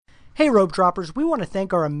Hey Rope Droppers, we want to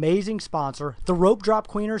thank our amazing sponsor, the Rope Drop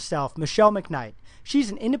Queen herself, Michelle McKnight. She's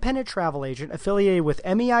an independent travel agent affiliated with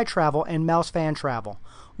MEI Travel and Mouse Fan Travel.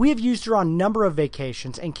 We have used her on a number of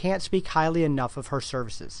vacations and can't speak highly enough of her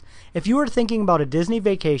services. If you are thinking about a Disney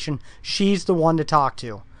vacation, she's the one to talk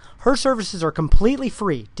to. Her services are completely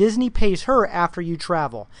free. Disney pays her after you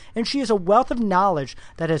travel, and she has a wealth of knowledge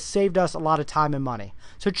that has saved us a lot of time and money.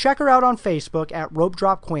 So check her out on Facebook at Rope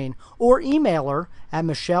Drop Queen or email her at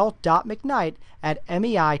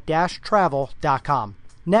michelle.mcknight@mei-travel.com.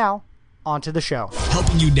 Now, on to the show.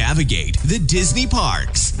 Helping you navigate the Disney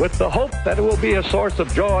parks. With the hope that it will be a source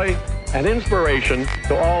of joy and inspiration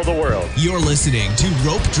to all the world. You're listening to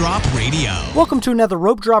Rope Drop Radio. Welcome to another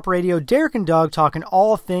Rope Drop Radio. Derek and Doug talking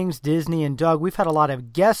all things Disney. And Doug, we've had a lot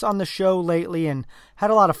of guests on the show lately and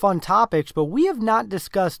had a lot of fun topics, but we have not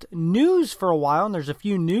discussed news for a while, and there's a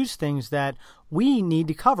few news things that we need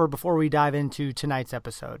to cover before we dive into tonight's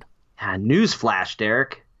episode. News flash,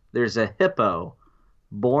 Derek. There's a hippo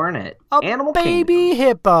born at Animal baby Kingdom.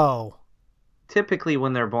 hippo. Typically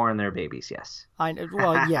when they're born, they're babies, yes.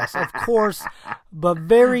 Well, yes, of course, but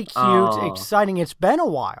very cute, exciting. It's been a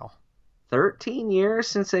while. 13 years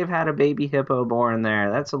since they've had a baby hippo born there.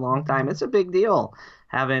 That's a long time. It's a big deal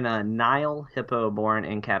having a Nile hippo born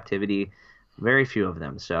in captivity. Very few of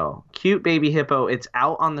them. So, cute baby hippo. It's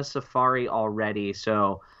out on the safari already,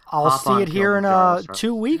 so I'll see it here in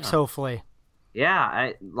 2 weeks, hopefully.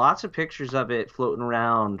 Yeah, lots of pictures of it floating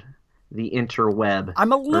around the interweb.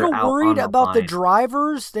 I'm a little worried about the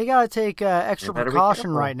drivers. They got to take extra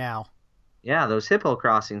precaution right now. Yeah, those hippo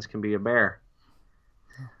crossings can be a bear.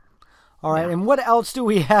 All right, and what else do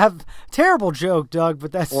we have? Terrible joke, Doug,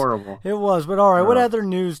 but that's horrible. It was, but all right, what other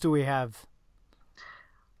news do we have?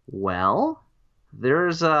 Well,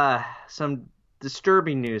 there's some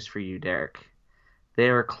disturbing news for you, Derek. They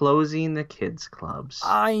are closing the kids' clubs.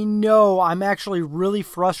 I know. I'm actually really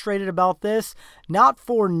frustrated about this. Not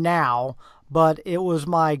for now, but it was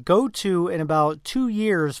my go-to in about 2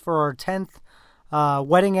 years for our 10th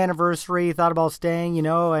wedding anniversary. Thought about staying,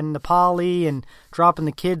 in the Poly and dropping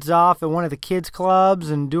the kids off at one of the kids' clubs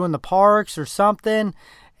and doing the parks or something,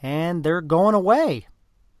 and they're going away.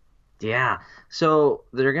 Yeah. So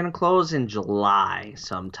they're going to close in July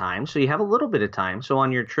sometime, so you have a little bit of time. So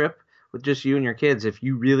on your trip with just you and your kids, if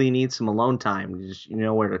you really need some alone time, you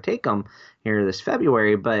know where to take them here this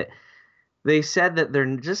February. But they said that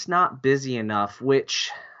they're just not busy enough,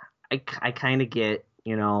 which I kind of get.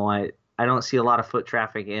 I don't see a lot of foot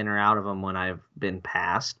traffic in or out of them when I've been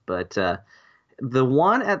past. But the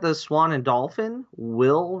one at the Swan and Dolphin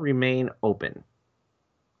will remain open,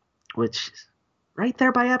 which is right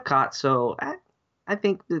there by Epcot. So I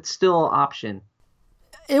think it's still an option.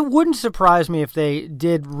 It wouldn't surprise me if they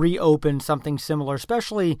did reopen something similar,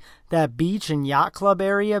 especially that beach and yacht club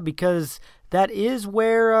area, because that is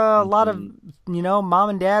where a lot of, mom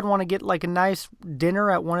and dad want to get like a nice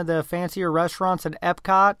dinner at one of the fancier restaurants at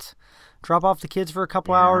Epcot, drop off the kids for a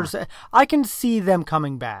couple hours. I can see them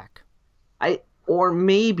coming back. Or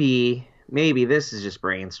maybe this is just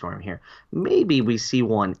brainstorm here. Maybe we see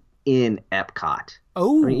one in Epcot.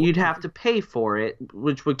 Oh, you'd have to pay for it,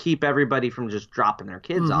 which would keep everybody from just dropping their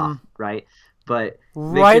kids off, right? But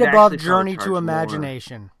right above Journey to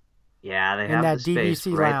Imagination. More. Yeah, they in have that the space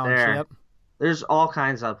DVC right lounge. there. Yep. There's all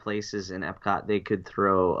kinds of places in Epcot they could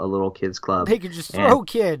throw a little kids club. They could just throw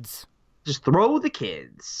kids. Just throw the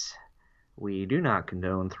kids. We do not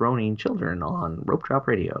condone throwing children on Rope Drop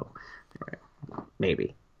Radio.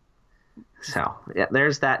 Maybe. So, yeah,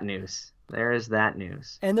 there's that news. There is that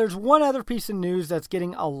news. And there's one other piece of news that's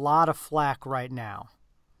getting a lot of flack right now.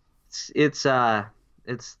 It's the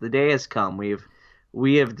day has come.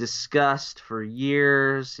 We have discussed for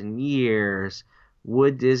years and years,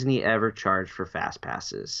 would Disney ever charge for fast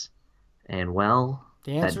passes? And well,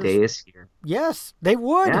 that day is here. Yes, they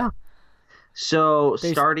would. Yeah. So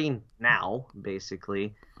starting now,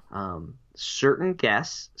 basically, certain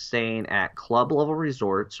guests staying at club level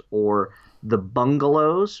resorts or the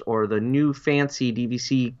bungalows or the new fancy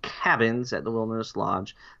DVC cabins at the Wilderness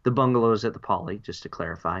Lodge, the bungalows at the Poly, just to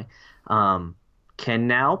clarify, can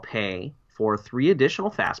now pay for 3 additional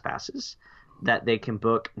fast passes that they can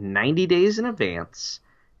book 90 days in advance,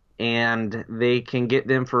 and they can get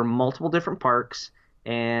them for multiple different parks,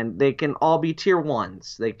 and they can all be tier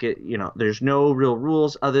 1s. They could, there's no real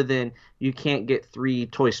rules other than you can't get 3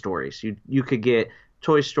 Toy Stories. You could get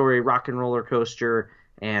Toy Story, Rock and Roller Coaster,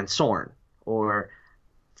 and Soarin'. Or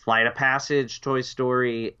Flight of Passage, Toy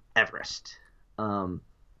Story, Everest. I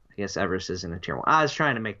guess Everest isn't a tier 1. I was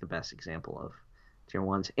trying to make the best example of tier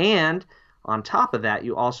 1s. And on top of that,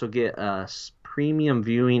 you also get a premium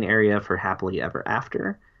viewing area for Happily Ever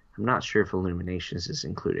After I'm not sure if Illuminations is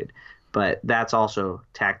included, but that's also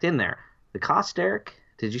tacked in there. The cost, Derek,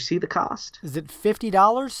 did you see the cost? Is it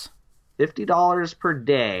 $50? $50 per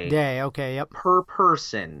day. Okay, yep. Per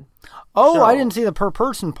person. Oh, So, I didn't see the per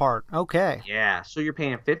person part. Okay. yeah, so you're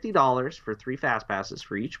paying $50 for 3 fast passes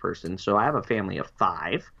for each person. So I have a family of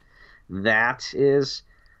 5. That is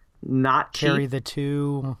not cheap. Carry the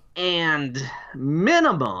 2. And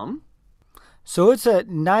minimum. So it's a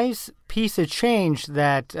nice piece of change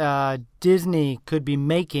that Disney could be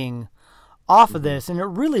making off of this, and it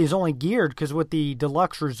really is only geared because with the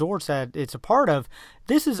deluxe resorts that it's a part of,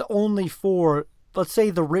 this is only for, let's say,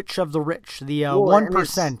 the rich of the rich, the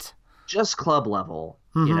 1%. Just club level,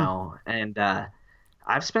 you know, and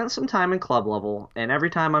I've spent some time in club level, and every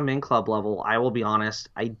time I'm in club level, I will be honest,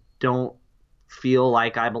 I don't feel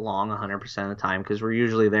like I belong 100% of the time because we're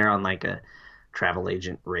usually there on like a travel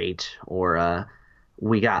agent rate, or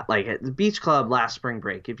we got like at the beach club last spring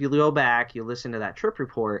break. If you go back, you listen to that trip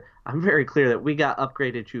report, I'm very clear that we got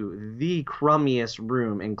upgraded to the crummiest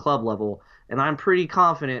room in club level, and I'm pretty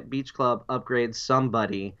confident beach club upgrades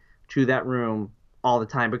somebody to that room all the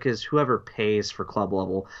time, because whoever pays for club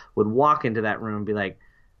level would walk into that room and be like,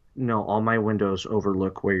 no, all my windows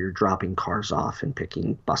overlook where you're dropping cars off and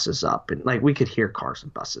picking buses up, and like we could hear cars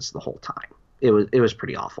and buses the whole time. It was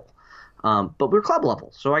pretty awful. But we're club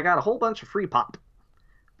level, so I got a whole bunch of free pop.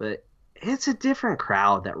 But it's a different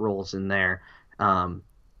crowd that rolls in there.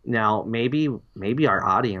 Now, maybe our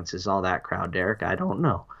audience is all that crowd, Derek. I don't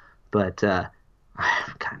know. But I'm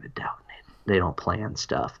kind of doubting it. They don't plan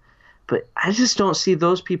stuff. But I just don't see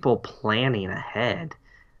those people planning ahead,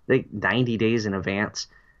 like 90 days in advance.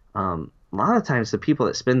 A lot of times the people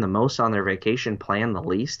that spend the most on their vacation plan the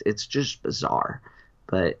least. It's just bizarre.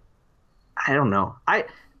 But I don't know.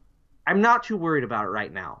 I'm not too worried about it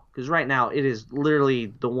right now, because right now it is literally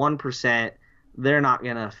the 1%. They're not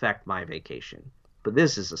going to affect my vacation. But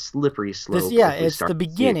this is a slippery slope. It's the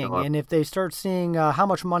beginning. And if they start seeing how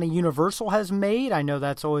much money Universal has made, I know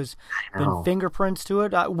that's always been fingerprints to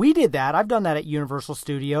it. We did that. I've done that at Universal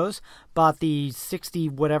Studios. Bought the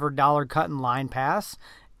 $60 whatever cut in line pass.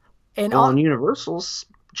 And on Universal's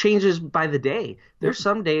changes by the day. There's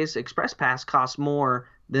some days Express Pass costs more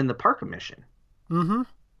than the park admission. Mm-hmm.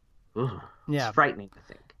 Ugh, yeah. It's frightening to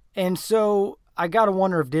think. And so I got to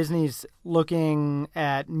wonder if Disney's looking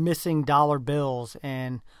at missing dollar bills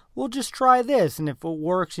and we'll just try this. And if it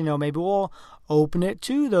works, maybe we'll open it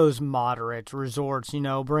to those moderate resorts,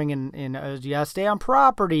 bring in you gotta stay on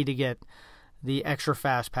property to get the extra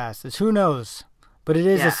fast passes. Who knows? But it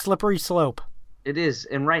is a slippery slope. It is.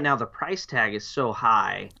 And right now the price tag is so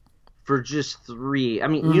high for just 3. I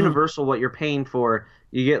mean, Universal, what you're paying for,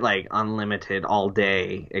 you get like unlimited all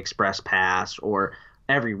day Express Pass or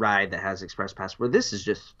every ride that has Express Pass, where this is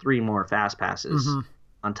just 3 more fast passes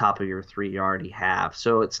on top of your 3 you already have.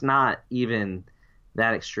 So it's not even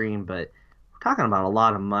that extreme, but we're talking about a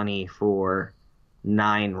lot of money for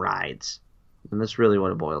 9 rides. And that's really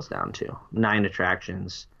what it boils down to. 9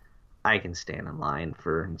 attractions. I can stand in line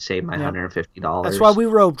for and save my $150. That's why we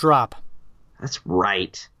rope drop. That's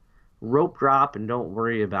right. Rope drop and don't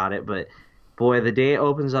worry about it. But boy, the day it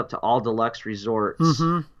opens up to all deluxe resorts,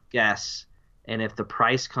 yes. And if the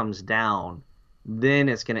price comes down, then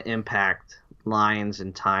it's going to impact lines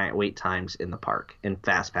and wait times in the park and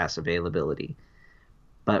fast pass availability.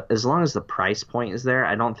 But as long as the price point is there,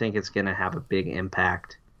 I don't think it's going to have a big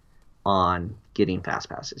impact on getting fast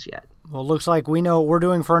passes yet. Well, it looks like we know what we're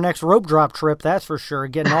doing for our next rope drop trip, that's for sure,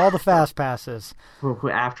 getting all the fast passes.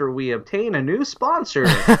 After we obtain a new sponsor.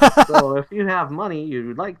 So if you have money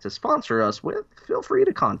you'd like to sponsor us with, feel free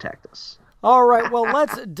to contact us. All right, well,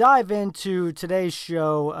 let's dive into today's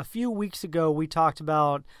show. A few weeks ago, we talked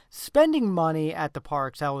about spending money at the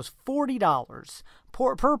parks. That was $40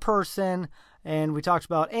 per person, and we talked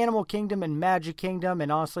about Animal Kingdom and Magic Kingdom,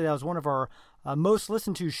 and honestly, that was one of our most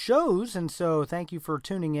listened to shows, and so thank you for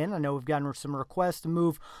tuning in. I know we've gotten some requests to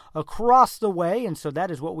move across the way, and so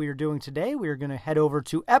that is what we are doing today. We are going to head over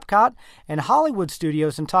to Epcot and Hollywood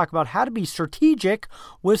Studios and talk about how to be strategic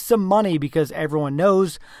with some money, because everyone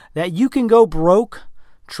knows that you can go broke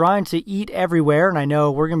trying to eat everywhere, and I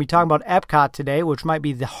know we're going to be talking about Epcot today, which might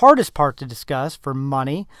be the hardest part to discuss for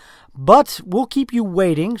money, but we'll keep you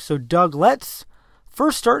waiting. So, Doug, let's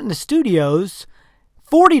first start in the studios.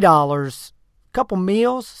 $40, couple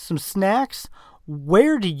meals, some snacks.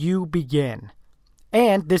 Where do you begin?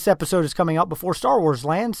 And this episode is coming out before Star Wars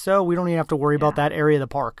Land, so we don't even have to worry about that area of the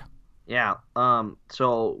park. Yeah.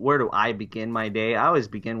 So where do I begin my day? I always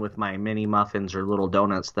begin with my mini muffins or little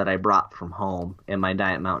donuts that I brought from home and my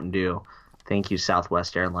Diet Mountain Dew. Thank you,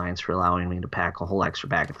 Southwest Airlines, for allowing me to pack a whole extra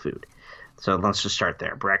bag of food. So let's just start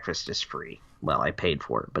there. Breakfast is free. Well, I paid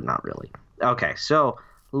for it, but not really. Okay, so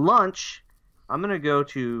lunch, I'm going to go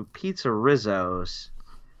to Pizza Rizzo's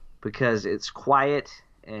because it's quiet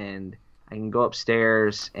and I can go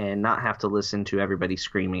upstairs and not have to listen to everybody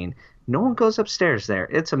screaming. No one goes upstairs there.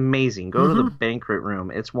 It's amazing. Go to the banquet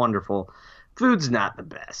room. It's wonderful. Food's not the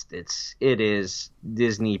best. It is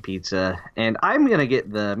Disney pizza. And I'm going to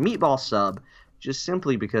get the meatball sub just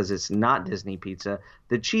simply because it's not Disney pizza.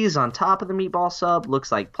 The cheese on top of the meatball sub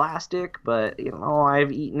looks like plastic, but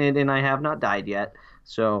I've eaten it and I have not died yet.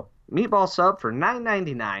 So meatball sub for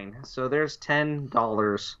 $9.99. So there's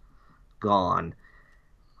 $10 gone.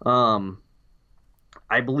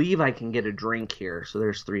 I believe I can get a drink here, so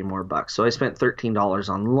there's $3 more. So I spent $13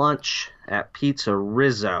 on lunch at Pizza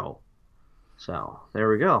Rizzo. So there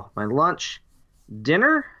we go. My lunch,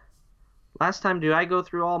 dinner. Last time, do I go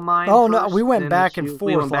through all mine? Oh, first? no, we went back and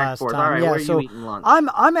forth last time. All right, yeah, where are so you eating lunch?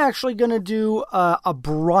 I'm actually going to do a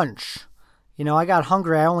brunch. I got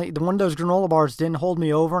hungry. One of those granola bars didn't hold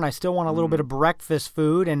me over, and I still want a little bit of breakfast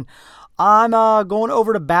food. And I'm going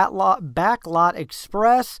over to Backlot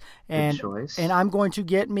Express, and I'm going to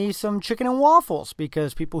get me some chicken and waffles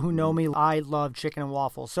because people who know me, I love chicken and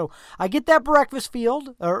waffles. So I get that breakfast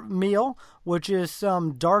meal, which is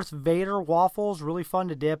some Darth Vader waffles, really fun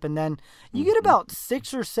to dip, and then you get about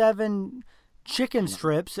 6 or 7 chicken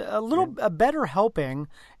strips, a better helping,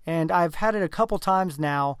 and I've had it a couple times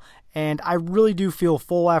now, and I really do feel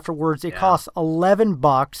full afterwards. It costs $11,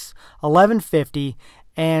 $11.50.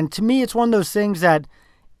 And to me, it's one of those things that,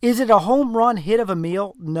 is it a home run hit of a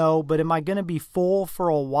meal? No, but am I going to be full for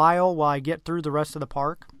a while I get through the rest of the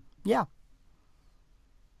park? Yeah.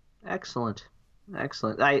 Excellent.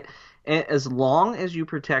 As long as you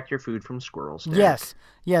protect your food from squirrels, Derek.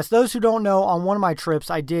 Yes. Those who don't know, on one of my trips,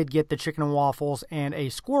 I did get the chicken and waffles, and a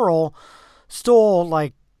squirrel stole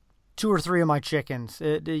like 2 or 3 of my chickens.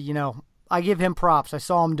 I give him props. I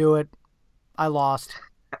saw him do it. I lost.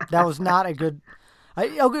 That was not a good...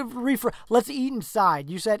 Let's eat inside.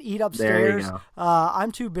 You said eat upstairs. There you go.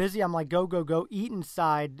 I'm too busy. I'm like, go, eat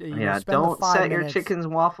inside. Don't set your chickens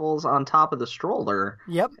and waffles on top of the stroller.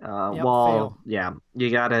 Yep. Fail. You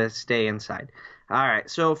got to stay inside. All right,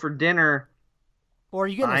 so for dinner... Or are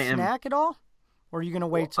you getting a snack at all? Or are you going to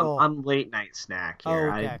wait till... I'm late night snack here.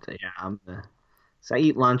 Oh, okay. So I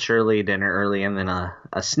eat lunch early, dinner early, and then a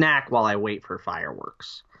snack while I wait for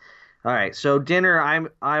fireworks. All right, so dinner,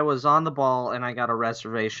 I was on the ball, and I got a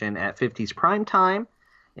reservation at 50's Prime Time,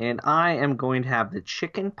 and I am going to have the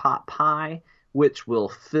chicken pot pie, which will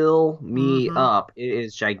fill me up. It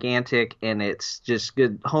is gigantic, and it's just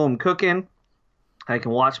good home cooking. I can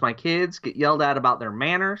watch my kids get yelled at about their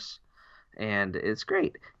manners, and it's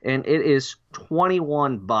great. And it is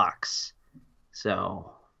 $21.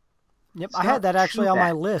 So, yep, I had that actually on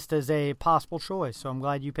my list as a possible choice, so I'm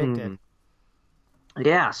glad you picked it.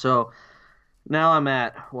 Yeah, so now I'm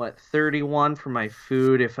at, $31 for my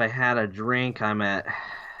food. If I had a drink, I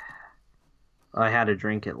had a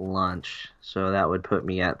drink at lunch, so that would put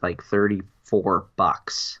me at like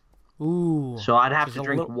 $34. Ooh. So I'd have to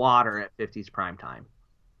drink water at 50's Prime Time.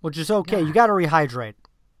 Which is okay. You got to rehydrate.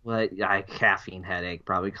 Well, I caffeine headache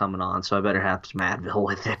probably coming on, so I better have some Advil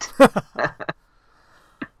with it.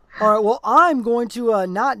 All right, well, I'm going to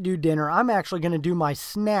not do dinner. I'm actually going to do my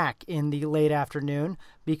snack in the late afternoon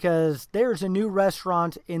because there's a new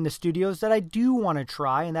restaurant in the studios that I do want to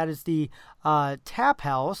try, and that is the Tap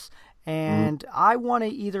House. And I want to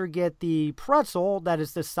either get the pretzel that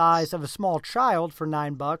is the size of a small child for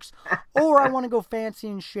 $9, or I want to go fancy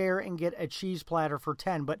and share and get a cheese platter for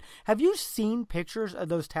 $10. But have you seen pictures of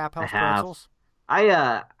those Tap House pretzels?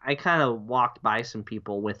 I kind of walked by some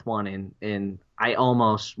people with one, and I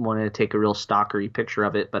almost wanted to take a real stalkery picture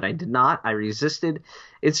of it, but I did not. I resisted.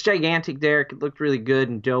 It's gigantic, Derek. It looked really good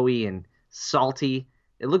and doughy and salty.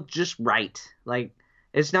 It looked just right. Like,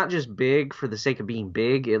 it's not just big for the sake of being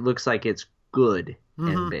big. It looks like it's good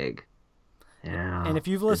and big. Yeah. And if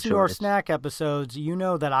you've listened to our snack episodes, you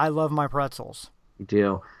know that I love my pretzels. You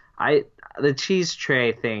do. The cheese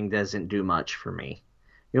tray thing doesn't do much for me.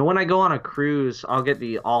 When I go on a cruise, I'll get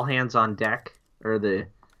the all hands on deck, or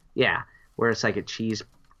where it's like a cheese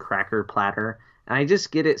cracker platter. And I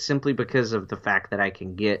just get it simply because of the fact that I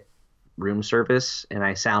can get room service, and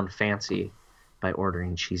I sound fancy by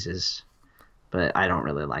ordering cheeses. But I don't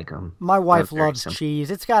really like them. My wife loves cheese.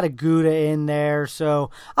 It's got a Gouda in there,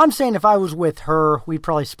 so I'm saying if I was with her, we'd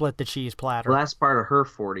probably split the cheese platter. Well, that's part of her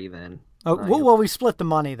 40 then. Oh, well, we split the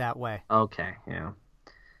money that way. Okay, yeah.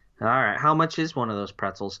 All right, how much is one of those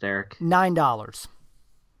pretzels, Derek? $9.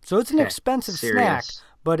 So it's an expensive snack,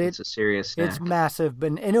 but it's a serious snack. It's massive,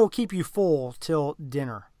 and it'll keep you full till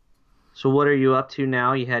dinner. So what are you up to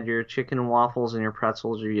now? You had your chicken and waffles and your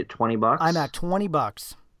pretzels. Are you at $20? I'm at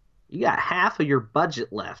 $20. You got half of your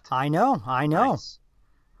budget left. I know. Nice.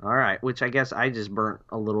 All right, which I guess I just burnt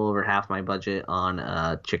a little over half my budget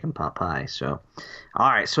on chicken pot pie. So, all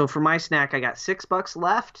right. So for my snack, I got $6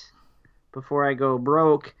 left before I go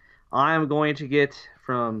broke. I'm going to get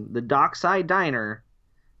from the Dockside Diner.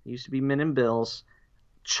 It used to be Min and Bill's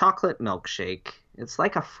chocolate milkshake. It's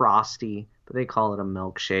like a Frosty, but they call it a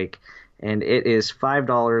milkshake, and it is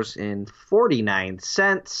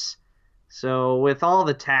 $5.49. So with all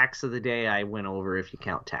the tax of the day, I went over if you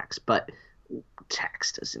count tax, but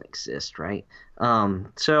tax doesn't exist, right?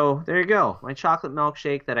 So there you go, my chocolate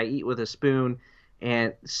milkshake that I eat with a spoon.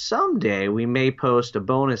 And someday we may post a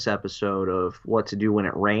bonus episode of what to do when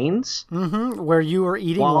it rains. Where you were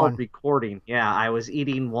eating while one. recording. Yeah, I was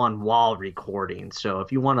eating one while recording. So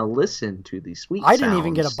if you want to listen to the sweet I didn't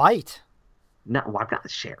even get a bite. No, I'm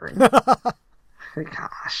not sharing.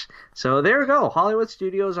 Gosh. So there we go. Hollywood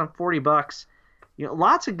Studios on $40. You know,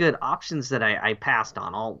 lots of good options that I passed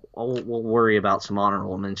on. We'll worry about some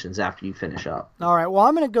honorable mentions after you finish up. All right. Well,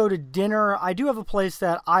 I'm going to go to dinner. I do have a place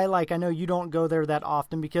that I like. I know you don't go there that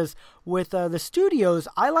often because with the studios,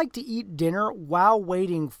 I like to eat dinner while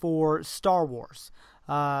waiting for Star Wars.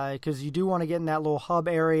 Because you do want to get in that little hub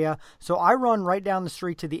area. So I run right down the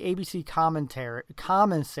street to the ABC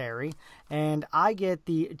commissary, and I get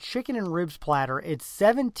the chicken and ribs platter. It's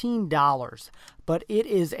 $17, but it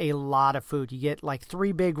is a lot of food. You get like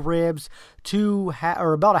 3 big ribs,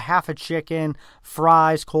 or about a half a chicken,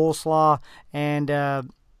 fries, coleslaw, and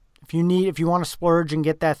if you want to splurge and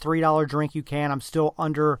get that $3 drink, you can. I'm still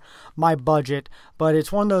under my budget, but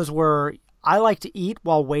it's one of those where I like to eat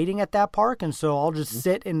while waiting at that park, and so I'll just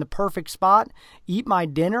sit in the perfect spot, eat my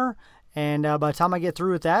dinner, and by the time I get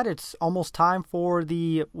through with that, it's almost time for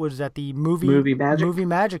the movie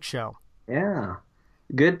magic show. Yeah.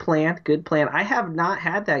 Good plan. I have not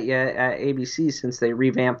had that yet at ABC since they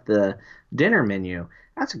revamped the dinner menu.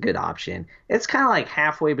 That's a good option. It's kind of like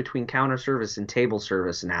halfway between counter service and table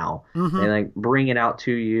service now. They like bring it out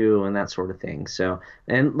to you and that sort of thing. So,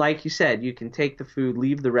 and like you said, you can take the food,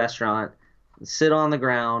 leave the restaurant, sit on the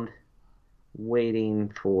ground waiting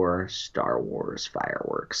for Star Wars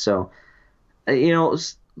fireworks. So, you know, a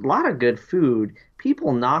lot of good food.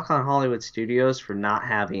 People knock on Hollywood Studios for not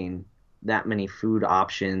having that many food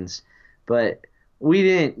options, but we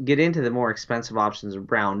didn't get into the more expensive options.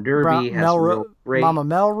 Brown Derby has some great... Mama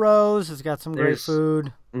Melrose has got some great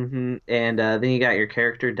food. And then you got your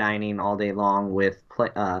character dining all day long with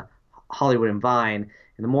Hollywood and Vine.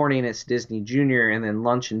 In the morning, it's Disney Junior, and then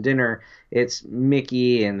lunch and dinner, it's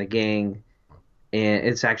Mickey and the gang, and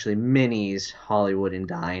it's actually Minnie's Hollywood and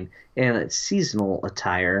Dine, and it's seasonal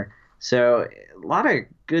attire. So a lot of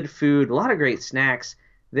good food, a lot of great snacks.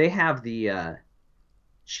 They have the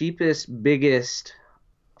cheapest, biggest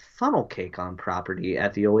funnel cake on property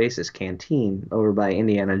at the Oasis Canteen over by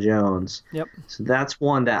Indiana Jones. Yep. So that's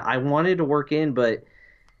one that I wanted to work in, but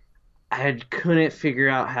I couldn't figure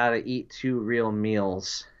out how to eat 2 real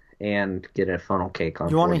meals and get a funnel cake on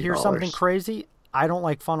 $40. You want to hear something crazy? I don't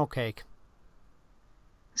like funnel cake.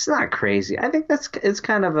 It's not crazy. I think it's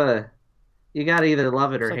kind of a, you got to either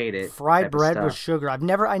love it or hate it. Fried bread with sugar. I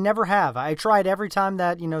never have. I tried every time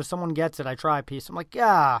that, someone gets it, I try a piece. I'm like,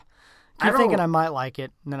 keep thinking I might like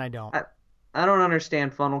it, and then I don't. I don't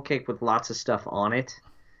understand funnel cake with lots of stuff on it.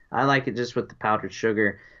 I like it just with the powdered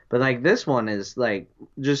sugar. But like this one is like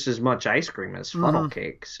just as much ice cream as funnel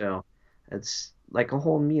cake, so it's like a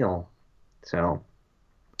whole meal. So,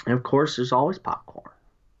 and of course, there's always popcorn.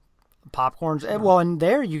 Popcorn's well, and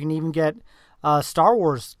there you can even get Star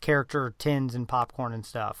Wars character tins and popcorn and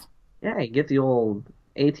stuff. Yeah, you get the old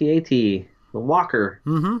AT-AT, the Walker.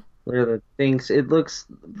 Where the things, it looks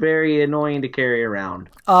very annoying to carry around.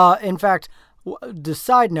 In fact, the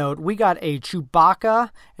side note, we got a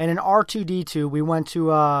Chewbacca and an R2-D2. We went to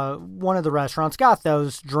one of the restaurants, got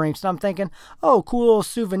those drinks, and I'm thinking, oh, cool little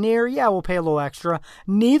souvenir. Yeah, we'll pay a little extra.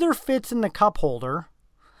 Neither fits in the cup holder.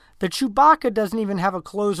 The Chewbacca doesn't even have a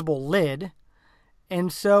closable lid.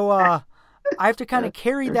 And so I have to kind of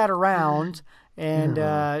carry that around and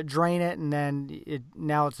drain it, and then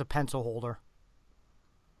now it's a pencil holder.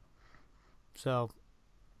 So...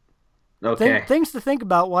 Okay. Things to think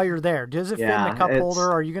about while you're there. Does it fit in the cup holder?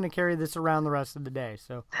 Or are you going to carry this around the rest of the day?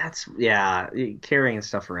 So carrying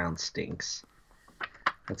stuff around stinks.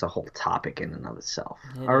 That's a whole topic in and of itself.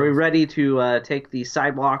 Are we ready to take the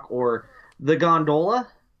sidewalk or the gondola?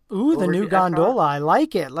 Ooh, the new gondola. I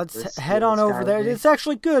like it. Let's head on over there. It's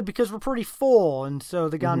actually good because we're pretty full, and so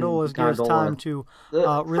the gondola gives us time to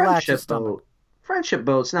relax the stomach. Friendship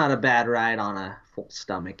boat's not a bad ride on a full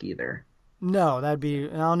stomach either. No, that'd be,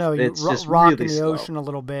 I don't know, you It's just rock really in the slow. ocean a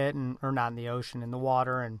little bit, or not in the ocean, in the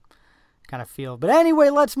water, and kind of feel. But anyway,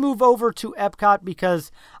 let's move over to Epcot,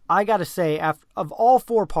 because I got to say, of all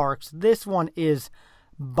 4 parks, this one is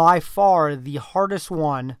by far the hardest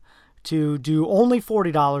one to do only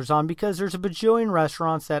 $40 on, because there's a bajillion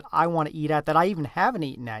restaurants that I want to eat at that I even haven't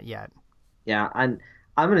eaten at yet. Yeah, I'm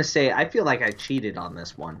going to say I feel like I cheated on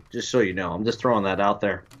this one, just so you know. I'm just throwing that out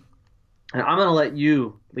there. And I'm going to let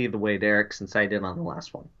you lead the way, Derek, since I did on the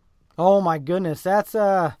last one. Oh my goodness, that's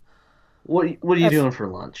What are you doing for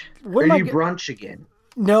lunch? What Are am I you brunch again?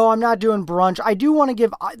 No, I'm not doing brunch. I do want to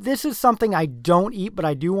give, this is something I don't eat, but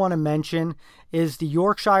I do want to mention, is the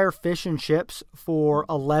Yorkshire fish and chips for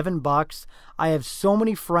 $11. I have so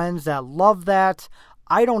many friends that love that.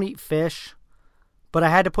 I don't eat fish, but I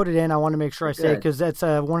had to put it in. I want to make sure I say it, because that's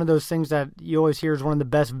one of those things that you always hear is one of the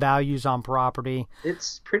best values on property.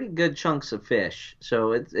 It's pretty good chunks of fish,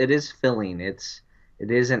 so it is filling. It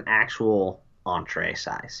is an actual entree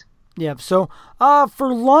size. Yeah, so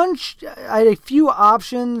for lunch, I had a few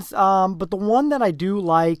options, but the one that I do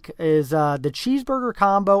like is the cheeseburger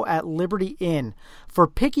combo at Liberty Inn. For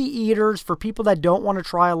picky eaters, for people that don't want to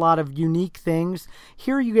try a lot of unique things,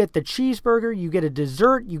 here you get the cheeseburger, you get a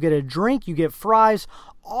dessert, you get a drink, you get fries,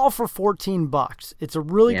 all for $14. It's a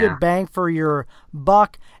really good bang for your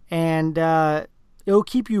buck, and it'll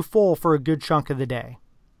keep you full for a good chunk of the day.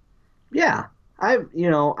 Yeah. I've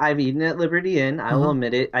eaten at Liberty Inn. I will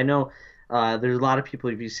admit it. I know there's a lot of people,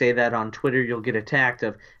 if you say that on Twitter, you'll get attacked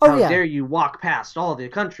of how dare you walk past all the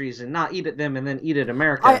countries and not eat at them and then eat at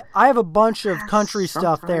America. I have a bunch of country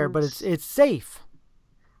stuff there, but it's safe.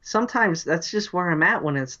 Sometimes that's just where I'm at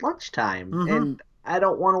when it's lunchtime, and I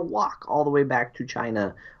don't want to walk all the way back to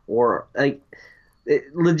China, or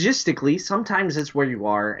logistically, sometimes it's where you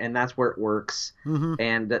are, and that's where it works.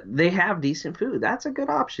 And they have decent food. That's a good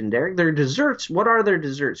option, Derek. Their desserts. What are their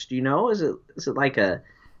desserts? Do you know? Is it like a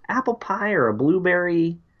apple pie or a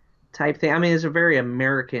blueberry type thing? I mean, it's a very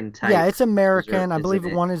American type. Yeah, it's American. Dessert, I believe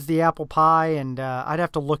one is the apple pie, and I'd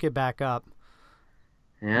have to look it back up.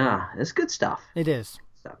 Yeah, it's good stuff. It is.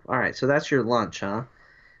 All right, so that's your lunch, huh?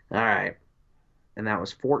 All right. And that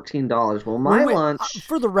was $14. Well, my lunch...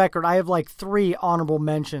 For the record, I have like 3 honorable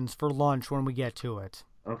mentions for lunch when we get to it.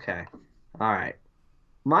 Okay. All right.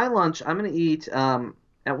 My lunch, I'm going to eat at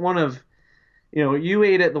one of... you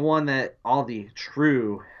ate at the one that all the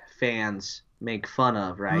true fans make fun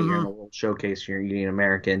of, right? You're in the World Showcase, you're eating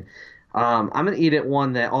American. I'm going to eat at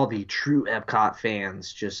one that all the true Epcot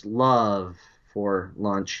fans just love for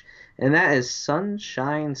lunch, and that is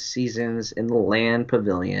Sunshine Seasons in the Land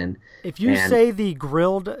Pavilion. If you say the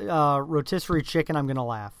grilled rotisserie chicken, I'm going to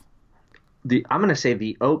laugh. I'm going to say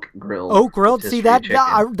the oak grilled. Oak grilled? See, that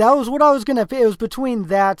was what I was going to... It was between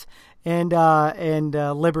that and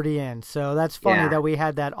Liberty Inn, so that's funny that we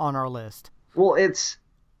had that on our list. Well, it's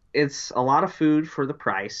a lot of food for the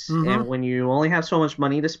price, and when you only have so much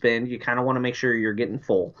money to spend, you kind of want to make sure you're getting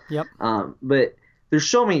full. Yep. But there's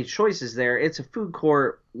so many choices there. It's a food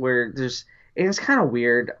court where and it's kind of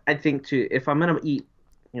weird, I think, if I'm going to eat,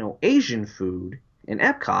 Asian food in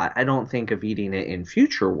Epcot, I don't think of eating it in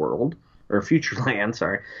Future World, or Futureland,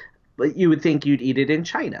 sorry. But you would think you'd eat it in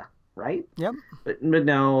China, right? Yep. But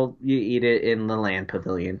no, you eat it in the Land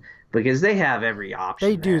Pavilion, because they have every option.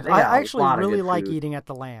 They do. They I actually really like eating at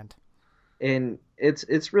the Land. And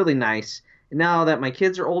it's really nice. Now that my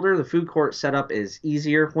kids are older, the food court setup is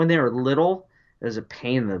easier. When they were little, it was a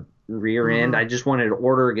pain in the rear end. I just wanted to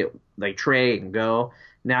order, get like tray and go.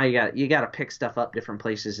 Now you got to pick stuff up different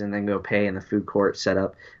places and then go pay in the food court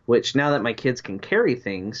setup. Which now that my kids can carry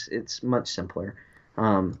things, it's much simpler.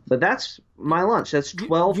 But that's my lunch. That's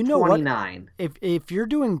 $12.29. If you're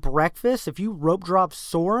doing breakfast, if you rope drop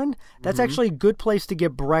Soarin', that's actually a good place to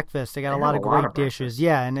get breakfast. They got a lot of great dishes.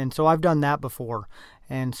 Yeah, and so I've done that before.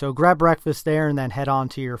 And so grab breakfast there and then head on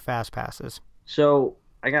to your fast passes. So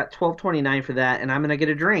I got $12.29 for that, and I'm gonna get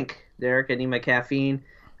a drink, Derek. I need my caffeine.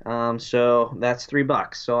 So that's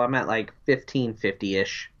 $3. So I'm at like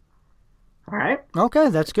 $15.50-ish. All right. Okay,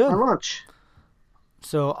 that's good. My lunch.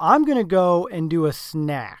 So I'm gonna go and do a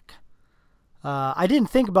snack. I didn't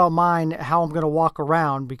think about mine, how I'm going to walk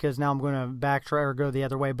around, because now I'm going to backtrack or go the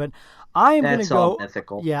other way. But I am going to go.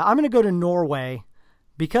 Mythical. Yeah, I'm going to go to Norway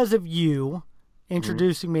because of you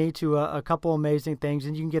introducing me to a couple amazing things.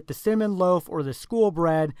 And you can get the cinnamon loaf or the school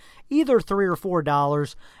bread, either $3 or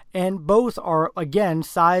 $4. And both are, again,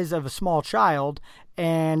 size of a small child.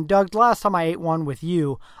 And Doug, the last time I ate one with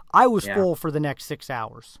you, I was full for the next 6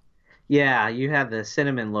 hours. Yeah, you had the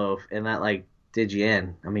cinnamon loaf, and that did you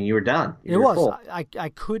in. I mean, you were done. You were full. I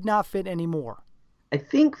could not fit any more. I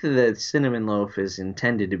think the cinnamon loaf is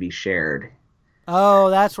intended to be shared. Oh,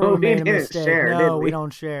 that's where Oh, we we made a didn't mistake. share, did No, we? we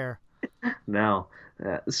don't share. No.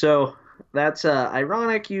 So that's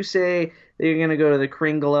ironic you say that you're going to go to the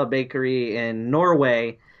Kringla Bakery in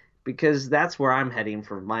Norway because that's where I'm heading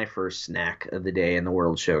for my first snack of the day in the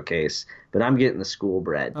World Showcase. But I'm getting the school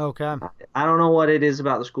bread. Okay. I don't know what it is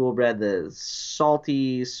about the school bread, the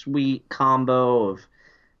salty, sweet combo of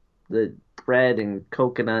the bread and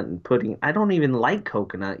coconut and pudding. I don't even like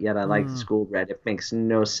coconut, yet I like the school bread. It makes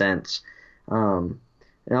no sense. And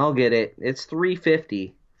I'll get it. It's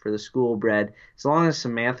 $3.50 for the school bread. As long as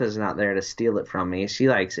Samantha's not there to steal it from me. She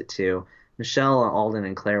likes it too. Michelle, Alden,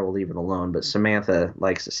 and Claire will leave it alone, but Samantha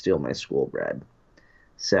likes to steal my school bread.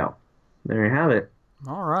 So, there you have it.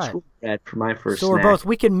 All right. School bread for my first So snack.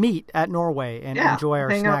 we can meet at Norway and enjoy our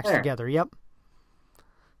hang out snacks there. together. Yep.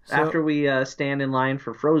 So, After we stand in line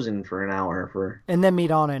for Frozen for an hour for and then meet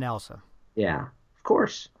Anna and Elsa. yeah, of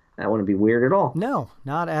course. That wouldn't be weird at all. No,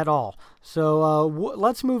 not at all. So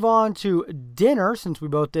let's move on to dinner since we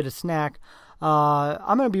both did a snack.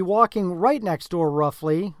 I'm going to be walking right next door,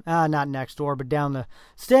 roughly. Not next door, but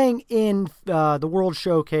staying in the World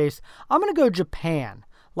Showcase. I'm going to go Japan.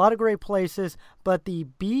 A lot of great places, but the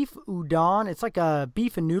beef udon, it's like a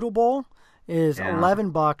beef and noodle bowl, is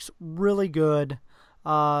 $11. Really good.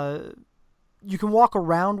 You can walk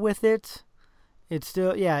around with it. It's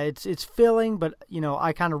still, it's filling, but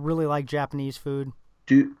I kind of really like Japanese food.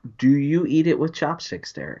 Do you eat it with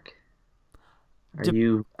chopsticks, Derek? Are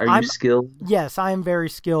you skilled? Yes, I am very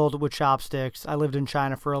skilled with chopsticks. I lived in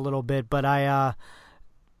China for a little bit, but I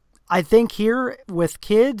think here with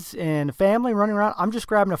kids and family running around, I'm just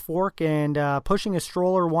grabbing a fork and pushing a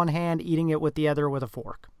stroller one hand, eating it with the other with a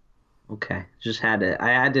fork. Okay, I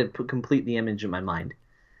had to complete the image in my mind.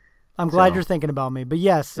 I'm glad you're thinking about me, but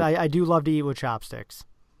yes, I do love to eat with chopsticks.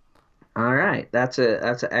 All right, that's an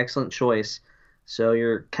excellent choice. So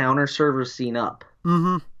your counter server's seen up.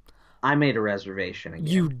 Mm-hmm. I made a reservation again.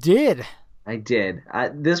 You did? I did.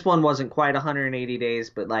 This one wasn't quite 180 days,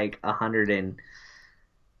 but like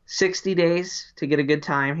 160 days to get a good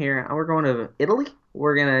time here. And we're going to Italy.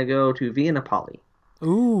 We're gonna go to Via Napoli.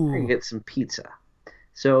 Ooh. We're gonna get some pizza.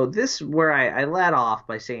 So this is where I led off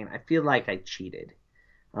by saying I feel like I cheated.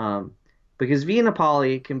 Because Via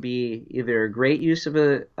Napoli can be either a great use of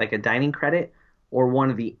a dining credit or one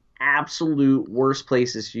of the absolute worst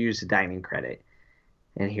places to use a dining credit.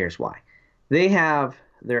 And here's why. They have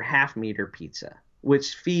their half-meter pizza,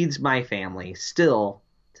 which feeds my family still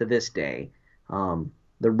to this day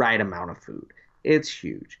the right amount of food. It's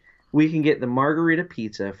huge. We can get the margarita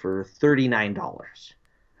pizza for $39. All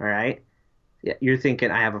right? Yeah, you're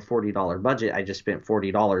thinking I have a $40 budget. I just spent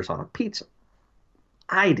 $40 on a pizza.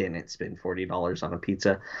 I didn't spend $40 on a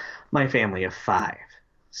pizza. My family of 5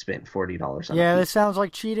 spent $40 on a pizza. Yeah, this sounds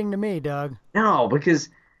like cheating to me, Doug. No, because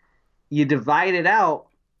you divide it out.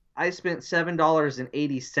 I spent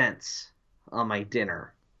 $7.80 on my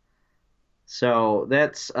dinner. So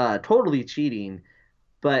that's totally cheating.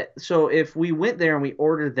 But so if we went there and we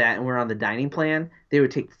ordered that and we're on the dining plan, they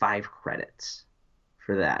would take 5 credits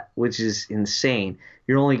for that, which is insane.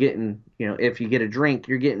 You're only getting, if you get a drink,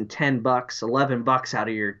 you're getting $10, $11 out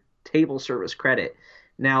of your table service credit.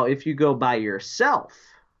 Now, if you go by yourself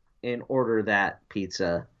and order that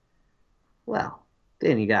pizza, well,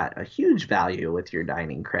 then you got a huge value with your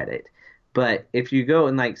dining credit. But if you go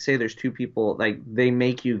and say there's 2 people, they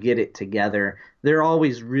make you get it together. They're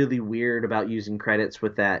always really weird about using credits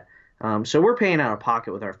with that. So we're paying out of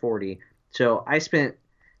pocket with our 40. So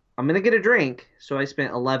I'm going to get a drink, so I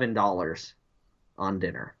spent $11 on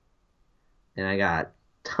dinner. And I got a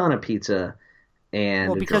ton of pizza and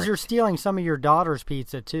well, because you're stealing some of your daughter's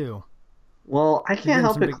pizza, too. Well, I can't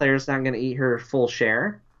help it. Claire's not going to eat her full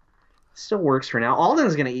share. Still works for now.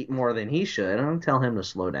 Alden's going to eat more than he should. I'm going to tell him to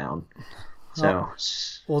slow down. So,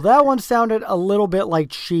 well, that one sounded a little bit like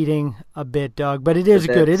cheating a bit, Doug, but it is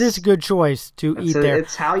good. It is a good choice to eat there.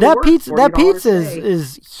 It's how you that work, pizza. That pizza $40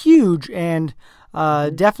 is huge and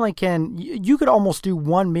definitely can. You could almost do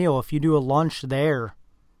one meal if you do a lunch there.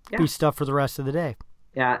 Yeah. Be stuffed for the rest of the day.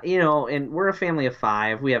 Yeah, and we're a family of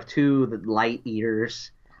 5. We have 2 light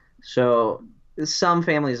eaters. So some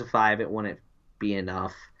families of 5, it wouldn't be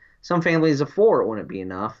enough. Some families of 4, it wouldn't be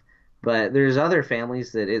enough. But there's other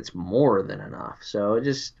families that it's more than enough. So it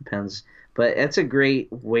just depends. But it's a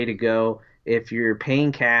great way to go. If you're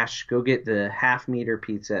paying cash, go get the half-meter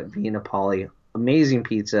pizza at Via Napoli. Amazing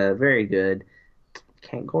pizza, very good.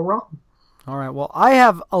 Can't go wrong. All right, well, I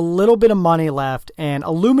have a little bit of money left, and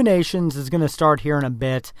Illuminations is going to start here in a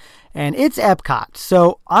bit. and it's Epcot.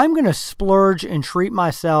 So I'm going to splurge and treat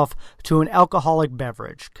myself to an alcoholic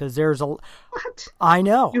beverage because there's a... What? I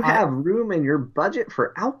know. You have room in your budget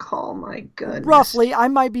for alcohol? My goodness. Roughly. I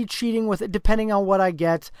might be cheating with it depending on what I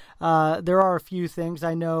get. There are a few things.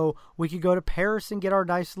 I know we could go to Paris and get our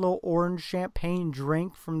nice little orange champagne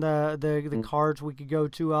drink from the cards. We could go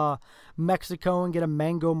to Mexico and get a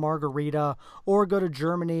mango margarita, or go to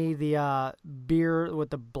Germany, the beer with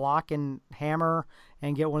the block and hammer,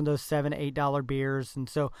 and get one of those $7, $8 beers. And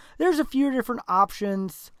so there's a few different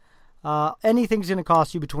options. Anything's going to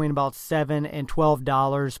cost you between about $7 and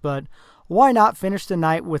 $12, but why not finish the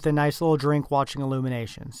night with a nice little drink watching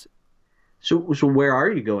Illuminations? So where are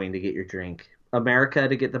you going to get your drink? America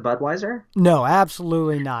to get the Budweiser? No,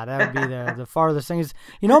 absolutely not. That would be the farthest thing. Is,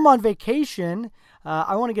 I'm on vacation.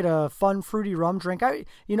 I want to get a fun, fruity rum drink.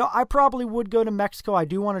 I probably would go to Mexico. I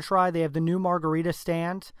do want to try. They have the new margarita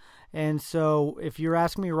stand. And so if you're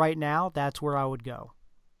asking me right now, that's where I would go.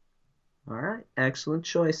 All right. Excellent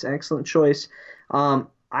choice. Excellent choice.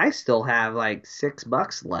 I still have like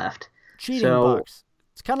 $6 left. Cheating bucks.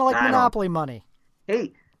 It's kind of like Monopoly money.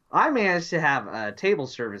 Hey, I managed to have a table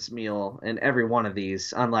service meal in every one of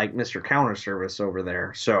these, unlike Mr. Counter Service over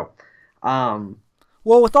there. So, well,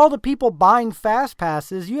 with all the people buying fast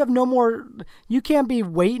passes, you have no more. You can't be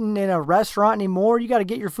waiting in a restaurant anymore. You got to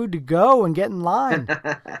get your food to go and get in line.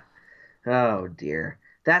 Oh dear,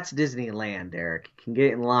 that's Disneyland, Derek. You can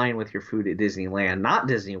get in line with your food at Disneyland, not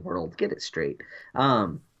Disney World. Get it straight. So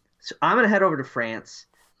I'm gonna head over to France.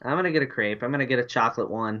 I'm going to get a crepe. I'm going to get a chocolate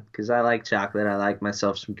one because I like chocolate. I like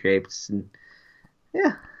myself some crepes. And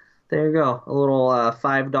yeah, there you go. A little $5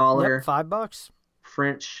 Yep, $5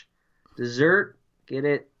 French dessert. Get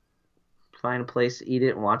it. Find a place to eat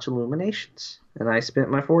it and watch Illuminations. And I spent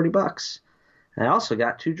my $40. I also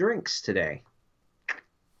got 2 drinks today.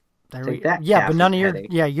 Take that. Yeah, but none of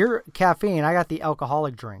your caffeine. I got the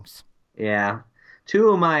alcoholic drinks. Yeah. 2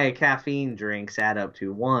 of my caffeine drinks add up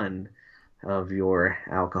to 1 of your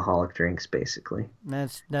alcoholic drinks, basically.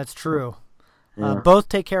 That's true. Yeah. Both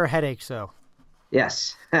take care of headaches, though.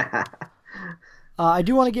 Yes. I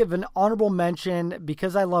do want to give an honorable mention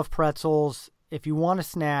because I love pretzels. If you want a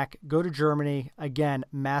snack, go to Germany. Again,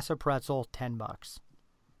 massive pretzel, $10.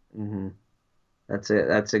 Mm-hmm. That's it.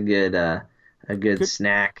 That's a good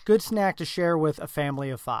snack. Good snack to share with a family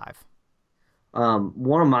of 5.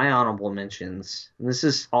 One of my honorable mentions, and this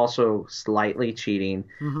is also slightly cheating,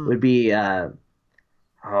 would be in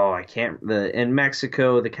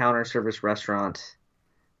Mexico, the counter service restaurant.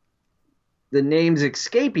 The name's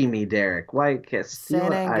escaping me, Derek. Why?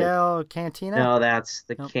 San Angel Cantina? No, that's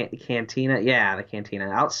the cantina. Yeah, the cantina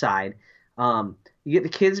outside. You get the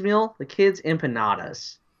kids meal, the kids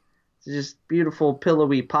empanadas. It's just beautiful,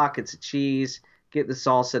 pillowy pockets of cheese. Get the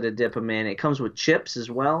salsa to dip them in. It comes with chips as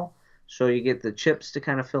well. So you get the chips to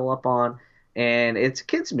kind of fill up on, and it's a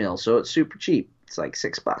kid's meal, so it's super cheap. It's like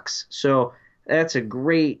 $6. So that's a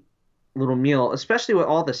great little meal, especially with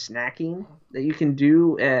all the snacking that you can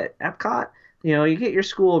do at Epcot. You get your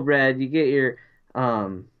school bread, you get your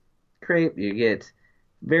crepe, you get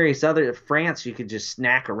various other France. You could just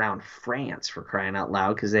snack around France, for crying out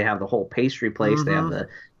loud, because they have the whole pastry place. They have the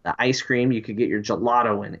ice cream. You could get your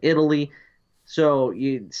gelato in Italy. So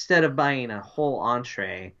instead of buying a whole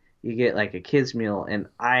entree, you get like a kid's meal, and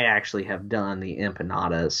I actually have done the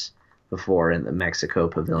empanadas before in the Mexico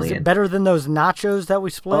Pavilion. Is it better than those nachos that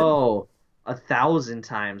we split? Oh, 1,000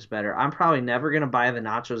 times better. I'm probably never going to buy the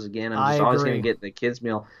nachos again. I'm just always going to get the kids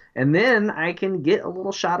meal. And then I can get a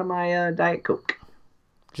little shot of my Diet Coke.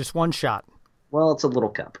 Just one shot? Well, it's a little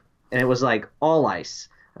cup. And it was like all ice.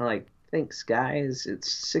 I'm like, thanks, guys.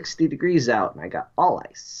 It's 60 degrees out, and I got all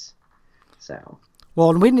ice. So... Well,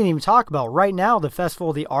 and we didn't even talk about right now the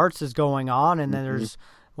Festival of the Arts is going on, and then there's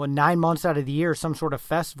 9 months out of the year some sort of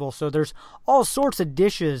festival. So there's all sorts of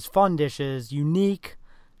dishes, fun dishes, unique,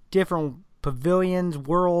 different pavilions,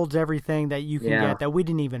 worlds, everything that you can get that we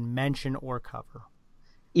didn't even mention or cover.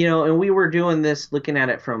 And we were doing this, looking at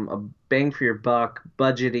it from a bang for your buck,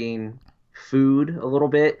 budgeting food a little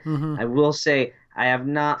bit. I will say I have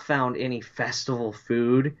not found any festival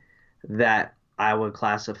food that I would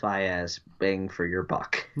classify as bang for your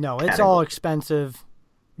buck. No, it's all expensive,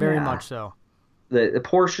 very much so. The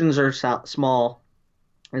portions are small.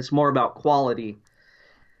 It's more about quality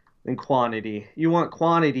than quantity. You want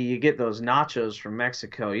quantity, you get those nachos from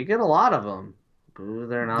Mexico. You get a lot of them. Ooh,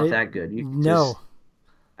 they're not that good.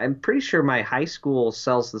 I'm pretty sure my high school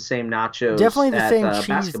sells the same nachos. Definitely the same cheese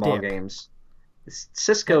basketball dip. Games. It's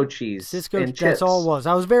Cisco cheese. And that's all it was.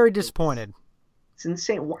 I was very disappointed. It's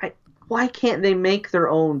insane. Why can't they make their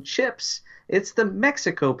own chips? It's the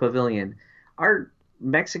Mexico Pavilion.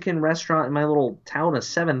 Mexican restaurant in my little town of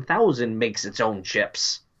 7,000 makes its own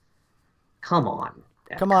chips. Come on.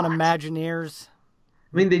 Come on, Imagineers.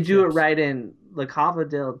 I mean, they do it right in La Cava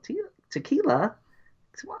del Tequila.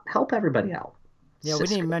 Help everybody out. Yeah, we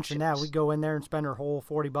didn't even mention that. We'd go in there and spend our whole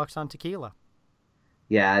 $40 on tequila.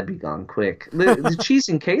 Yeah, I'd be gone quick. The cheese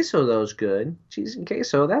and queso, though, is good. Cheese and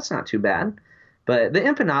queso, that's not too bad. But the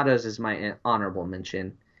empanadas is my honorable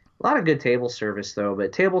mention. A lot of good table service, though.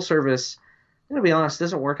 But table service, I'm going to be honest,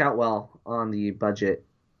 doesn't work out well on the budget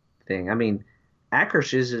thing. I mean,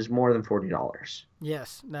 Akershus is more than $40.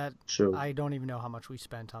 Yes, I don't even know how much we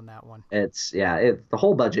spent on that one. The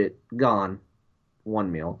whole budget gone,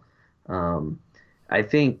 one meal. I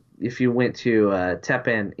think if you went to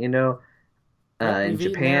Teppan Indo in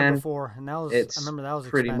Japan, before, and I remember that was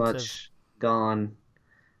pretty expensive. much gone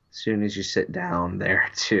as soon as you sit down there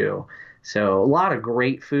too. So a lot of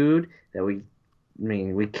great food that we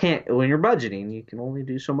can't, when you're budgeting, you can only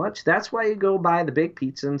do so much. That's why you go buy the big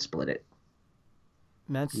pizza and split it.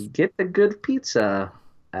 You get the good pizza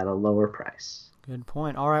at a lower price. Good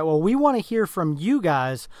point. All right, well, we want to hear from you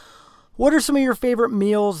guys. What are some of your favorite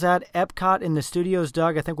meals at Epcot in the studios,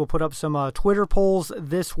 Doug? I think we'll put up some Twitter polls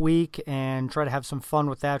this week and try to have some fun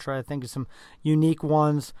with that, try to think of some unique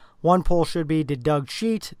ones. One poll should be, did Doug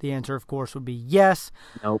cheat? The answer, of course, would be yes.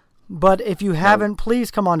 Nope. But if you haven't,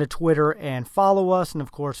 please come on to Twitter and follow us, and,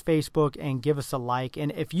 of course, Facebook, and give us a like.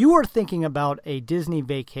 And if you are thinking about a Disney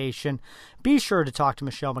vacation, be sure to talk to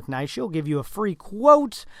Michelle McKnight. She'll give you a free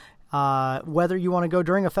quote, whether you want to go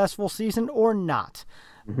during a festival season or not.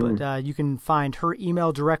 Mm-hmm. But you can find her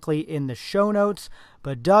email directly in the show notes.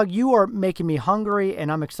 But, Doug, you are making me hungry, and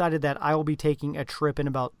I'm excited that I will be taking a trip in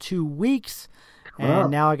about 2 weeks.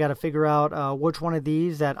 And now I got to figure out which one of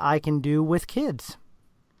these that I can do with kids.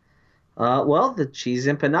 Well, the cheese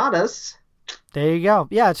empanadas. There you go.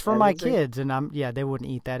 Yeah, it's for my kids, and they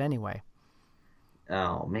wouldn't eat that anyway.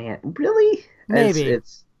 Oh man, really? Maybe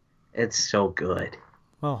it's so good.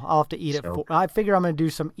 Well, I'll have to eat it. I figure I'm going to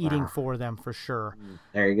do some eating for them for sure.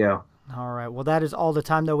 There you go. All right. Well, that is all the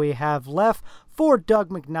time that we have left. For Doug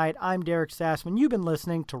McKnight, I'm Derek Sassman. You've been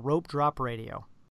listening to Rope Drop Radio.